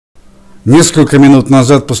Несколько минут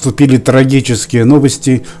назад поступили трагические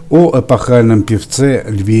новости о эпохальном певце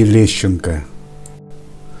Льве Лещенко.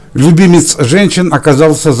 Любимец женщин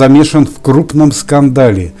оказался замешан в крупном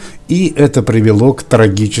скандале, и это привело к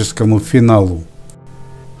трагическому финалу.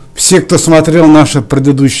 Все, кто смотрел наше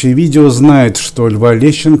предыдущее видео, знают, что Льва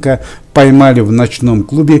Лещенко поймали в ночном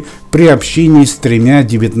клубе при общении с 3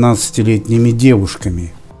 19-летними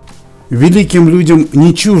девушками. Великим людям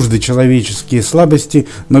не чужды человеческие слабости,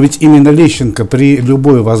 но ведь именно Лещенко при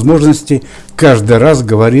любой возможности каждый раз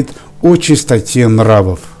говорит о чистоте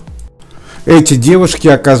нравов. Эти девушки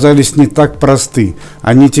оказались не так просты.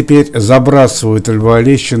 Они теперь забрасывают Льва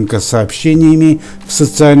Лещенко сообщениями в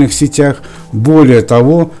социальных сетях. Более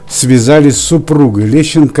того, связались с супругой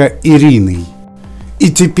Лещенко Ириной. И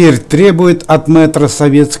теперь требует от мэтра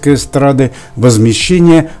советской эстрады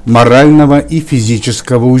возмещения морального и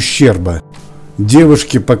физического ущерба.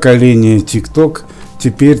 Девушки поколения ТикТок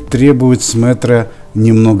теперь требуют с мэтра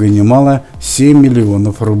ни много ни мало 7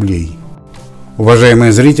 миллионов рублей.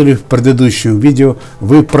 Уважаемые зрители, в предыдущем видео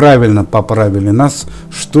вы правильно поправили нас,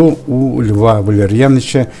 что у Льва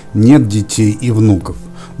Валерьяновича нет детей и внуков,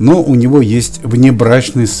 но у него есть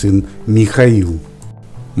внебрачный сын Михаил.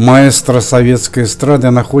 Маэстро советской эстрады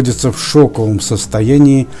находится в шоковом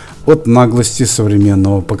состоянии от наглости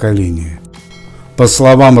современного поколения. По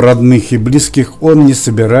словам родных и близких, он не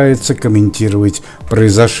собирается комментировать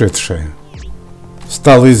произошедшее.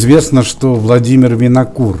 Стало известно, что Владимир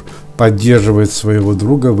Винокур поддерживает своего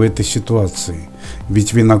друга в этой ситуации,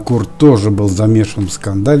 ведь Винокур тоже был замешан в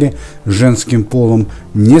скандале с женским полом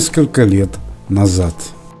несколько лет назад.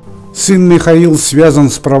 Сын Михаил связан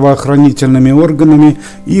с правоохранительными органами,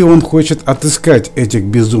 и он хочет отыскать этих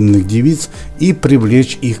безумных девиц и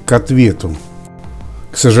привлечь их к ответу.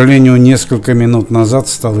 К сожалению, несколько минут назад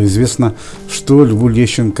стало известно, что Льву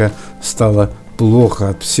Лещенко стало плохо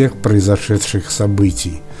от всех произошедших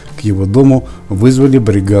событий. К его дому вызвали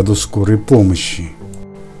бригаду скорой помощи.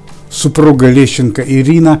 Супруга Лещенко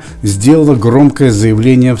Ирина сделала громкое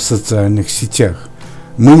заявление в социальных сетях.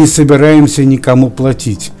 «Мы не собираемся никому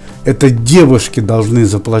платить. Это девушки должны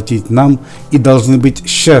заплатить нам и должны быть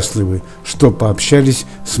счастливы, что пообщались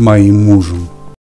с моим мужем».